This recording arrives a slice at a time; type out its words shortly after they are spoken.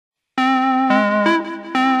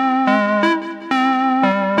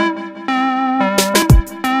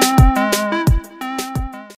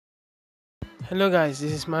Hello guys,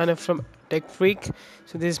 this is Manav from Tech Freak.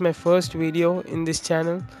 So this is my first video in this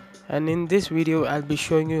channel, and in this video I'll be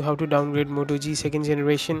showing you how to downgrade Moto G second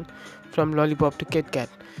generation from Lollipop to KitKat.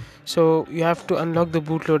 So you have to unlock the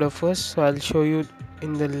bootloader first. So I'll show you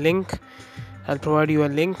in the link. I'll provide you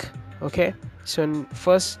a link. Okay. So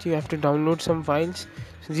first you have to download some files.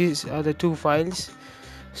 So these are the two files.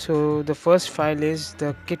 So the first file is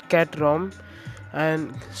the KitKat ROM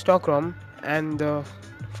and stock ROM and the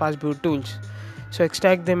fastboot tools. So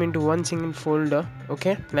extract them into one single folder,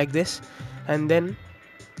 okay, like this, and then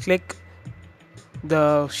click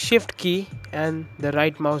the shift key and the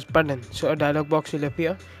right mouse button. So a dialog box will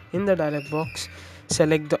appear. In the dialog box,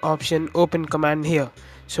 select the option open command here.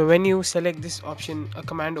 So when you select this option, a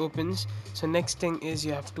command opens. So next thing is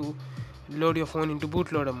you have to load your phone into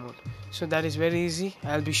bootloader mode. So that is very easy.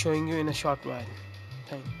 I'll be showing you in a short while.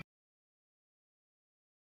 Thank you.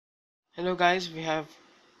 Hello guys, we have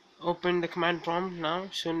opened the command prompt now.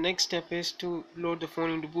 So next step is to load the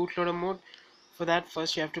phone into bootloader mode. For that,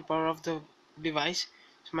 first you have to power off the device.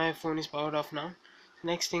 So my phone is powered off now.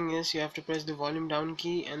 Next thing is you have to press the volume down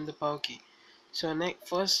key and the power key. So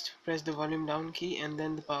first press the volume down key and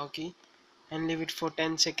then the power key and leave it for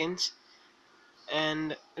 10 seconds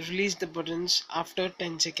and release the buttons after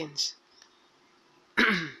 10 seconds.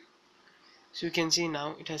 So you can see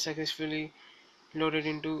now it has successfully loaded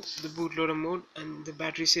into the bootloader mode and the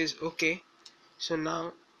battery says okay. So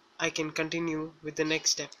now I can continue with the next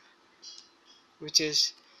step, which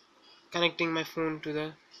is connecting my phone to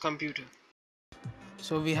the computer.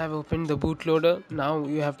 So we have opened the bootloader. Now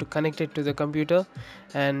you have to connect it to the computer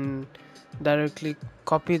and directly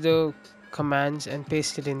copy the commands and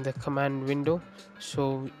paste it in the command window.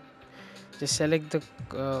 So just select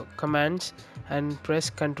the commands and press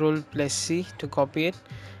Ctrl plus C to copy it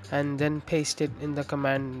and then paste it in the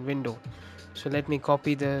command window. So let me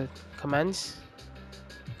copy the commands,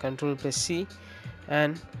 Ctrl plus C,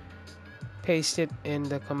 and paste it in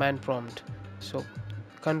the command prompt. So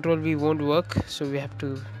Control V won't work, so we have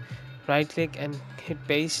to right click and hit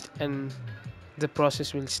paste and the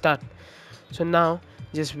process will start. So now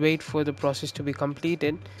just wait for the process to be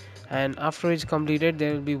completed, and after it's completed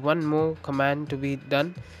there will be one more command to be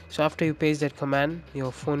done. So after you paste that command,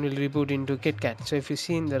 your phone will reboot into KitKat. So if you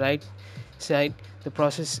see in the right side, the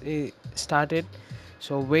process is started.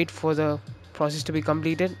 So wait for the process to be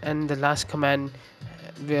completed, and the last command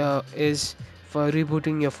is for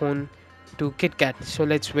rebooting your phone to KitKat. So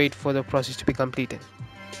let's wait for the process to be completed.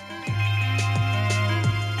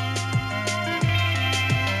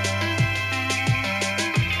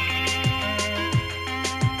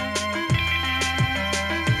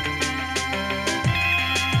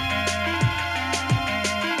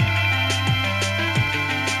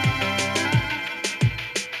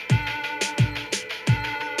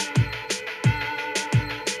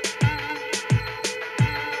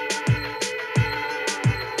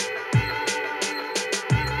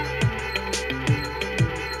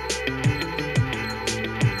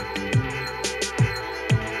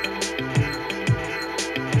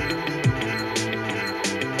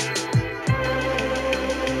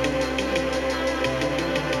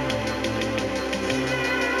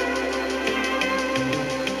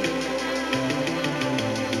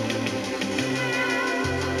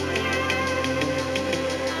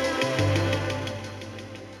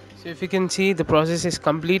 So if you can see, the process is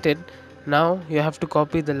completed. Now you have to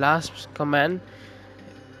copy the last command,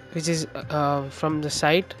 which is from the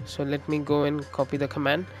site. So let me go and copy the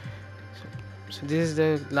command. So this is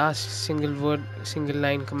the last single word, single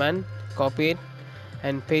line command. Copy it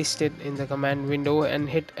and paste it in the command window and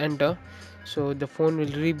hit enter. So the phone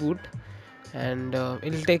will reboot, and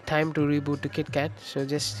it'll take time to reboot to KitKat. So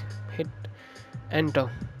just hit enter,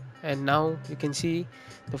 and now you can see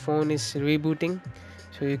the phone is rebooting.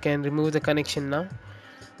 So you can remove the connection now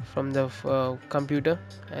from the computer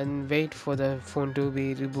and wait for the phone to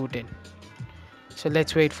be rebooted. So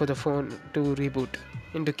let's wait for the phone to reboot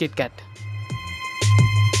into KitKat.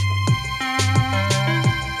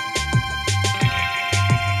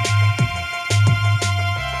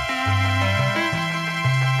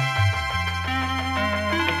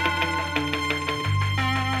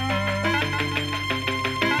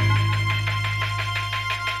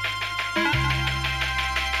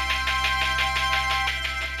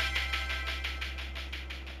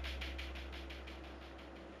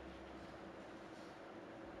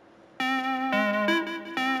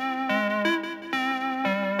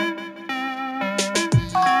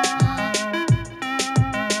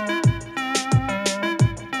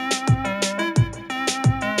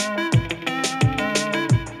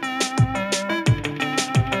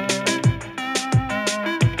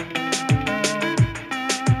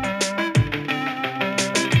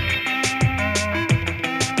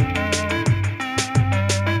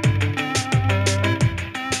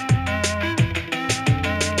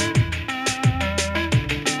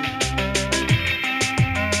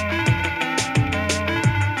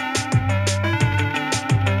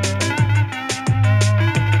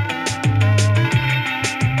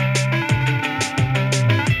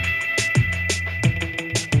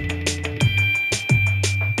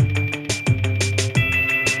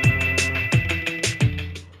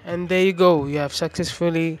 go, you have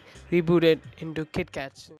successfully rebooted into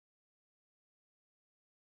KitKat.